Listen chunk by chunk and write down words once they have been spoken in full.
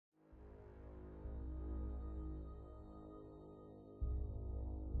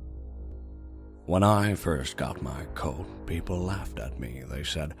When I first got my coat, people laughed at me. They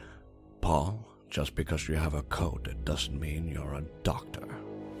said, "Paul, just because you have a coat, it doesn't mean you're a doctor."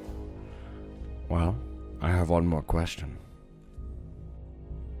 Well, I have one more question.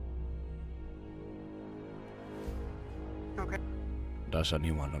 Okay. Does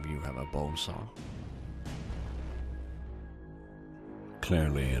any one of you have a Bonesaw?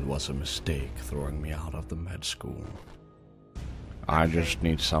 Clearly, it was a mistake throwing me out of the med school. I just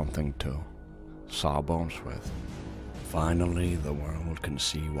need something to saw bones with. Finally, the world can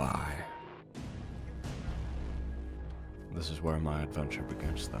see why. This is where my adventure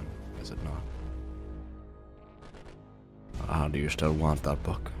begins, then, is it not? Do you still want that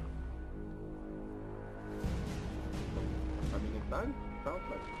book? I mean, it sounds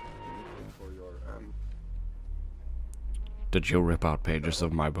like you're looking for your Did you rip out pages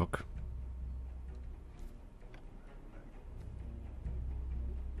of my book?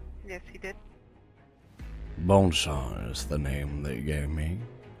 Yes, he did. Bonesaw is the name they gave me.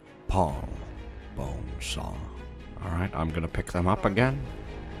 Paul Bonesaw. Alright, I'm gonna pick them up again.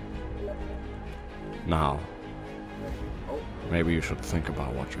 Now, maybe you should think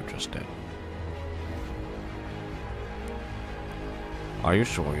about what you just did. Are you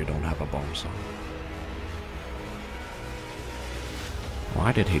sure you don't have a Bonesaw?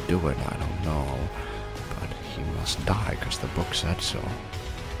 Why did he do it? I don't know. But he must die because the book said so.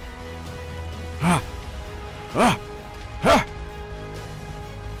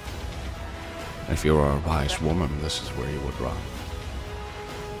 If you were a wise woman, this is where you would run.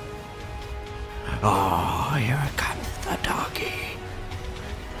 Oh, here comes the doggy.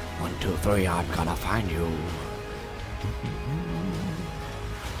 1, 2, 3, I'm gonna find you.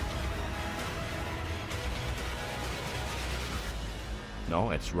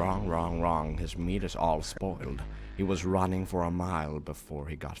 No, it's wrong, wrong, wrong. His meat is all spoiled. He was running for a mile before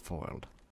he got foiled.